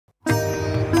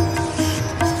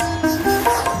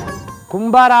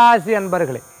கும்பராசி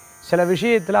அன்பர்களே, சில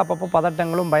விஷயத்தில் அப்பப்போ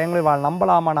பதட்டங்களும் பயங்களும்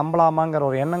நம்பலாமாங்கிற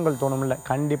ஒரு எண்ணங்கள் தோணும். இல்லை,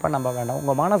 கண்டிப்பாக நம்ப வேண்டாம்.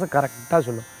 உங்கள் மனசு கரெக்டாக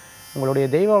சொல்லும். உங்களுடைய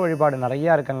தெய்வ வழிபாடு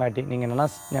நிறையா இருக்கங்காட்டி நீங்கள்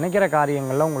நினைக்கிற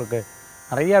காரியங்களில் உங்களுக்கு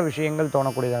நிறையா விஷயங்கள்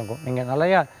தோணக்கூடியதாக இருக்கும். நீங்கள்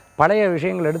நிறையா பழைய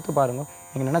விஷயங்கள் எடுத்து பாருங்கள்,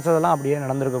 நீங்கள் நினச்சதெல்லாம் அப்படியே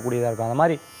நடந்திருக்கக்கூடியதாக இருக்கும். அது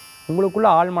மாதிரி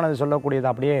உங்களுக்குள்ளே ஆழ் மனது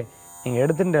சொல்லக்கூடியது அப்படியே நீங்கள்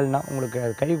எடுத்துட்டேன்னா உங்களுக்கு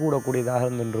அது கைகூடக்கூடியதாக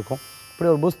இருந்துருக்கும். இப்படி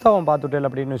ஒரு புஸ்தகம் பார்த்துட்டேன்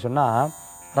அப்படின்னு சொன்னால்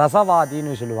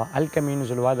ரசவாதின்னு சொல்லுவாள், அல்கமின்னு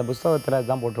சொல்லுவாள். இந்த புஸ்தகத்தில்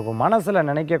அதுதான் போட்டிருக்கும். மனசில்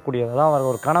நினைக்கக்கூடியது, அதான் அவர்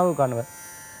ஒரு கனவு காணுவர்.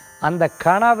 அந்த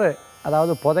கனவு,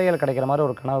 அதாவது புதையல் கிடைக்கிற மாதிரி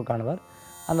ஒரு கனவு காணுவார்.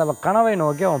 அந்த கனவை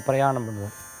நோக்கி அவன் பிரயாணம்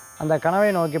பண்ணுவார். அந்த கனவை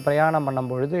நோக்கி பிரயாணம்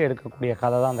பண்ணும்பொழுது எடுக்கக்கூடிய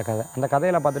கதை தான் அந்த கதை. அந்த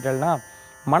கதையில் பார்த்துட்டேன்னா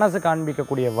மனசு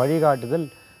காண்பிக்கக்கூடிய வழிகாட்டுதல்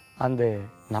அந்த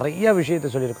நிறைய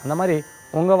விஷயத்தை சொல்லியிருக்கும். அந்த மாதிரி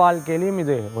உங்கள் வாழ்க்கையிலையும்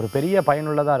இது ஒரு பெரிய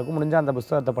பயனுள்ளதாக இருக்கும். முடிஞ்சால் அந்த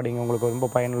புஸ்தகத்தை படிங்க, உங்களுக்கு ரொம்ப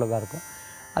பயனுள்ளதாக இருக்கும்.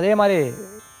 அதே மாதிரி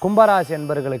கும்பராசி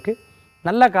என்பர்களுக்கு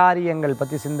நல்ல காரியங்கள்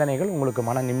பற்றி சிந்தனைகள் உங்களுக்கு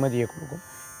மன நிம்மதியை கொடுக்கும்.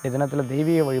 இந்த தினத்தில்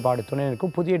தெய்வீக வழிபாடு துணை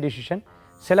இருக்கும். புதிய டிசிஷன்,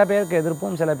 சில பேருக்கு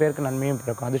எதிர்ப்பும் சில பேருக்கு நன்மையும்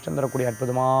பிறக்கும். அதிர்ஷ்டம் தரக்கூடிய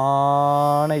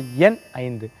அற்புதமான எண்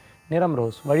 5, நிறம்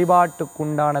ரோஸ்.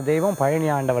 வழிபாட்டுக்குண்டான தெய்வம் பழனி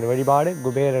ஆண்டவர் வழிபாடு,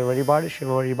 குபேரர் வழிபாடு,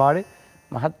 சிவ வழிபாடு,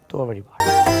 மகத்துவ வழிபாடு.